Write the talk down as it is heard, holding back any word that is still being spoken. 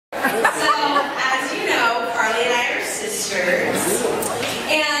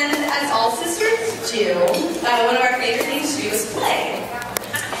do, one of our favorite things to do is play.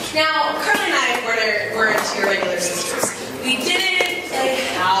 Now, Carly and I weren't your regular sisters. We didn't play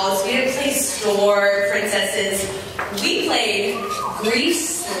house, we didn't play store princesses. We played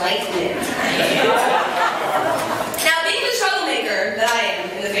Grease Lightning. Now, being the troublemaker that I am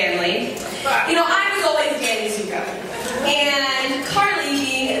in the family, you know, I was always Danny Zuko. And Carly,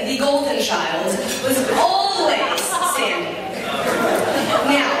 being the golden child, was always Sandy.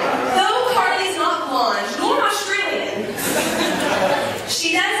 Now, though Carly's not blonde nor Australian,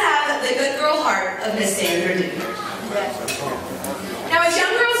 she does have the good girl heart of Miss Sandra Dee. Now, as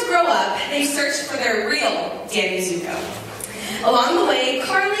young girls grow up, they search for their real Danny Zuko. Along the way,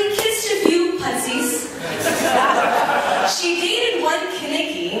 Carly kissed a few putsies. She dated one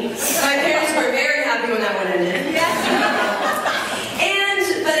Kaneki. My parents were very happy when that one ended.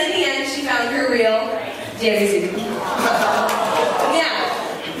 But in the end, she found her real Danny Zuko. Now,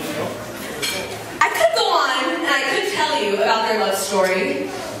 I could go on and I could tell you about their love story,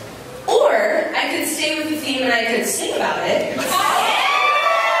 or I could stay with the theme and I could sing about it.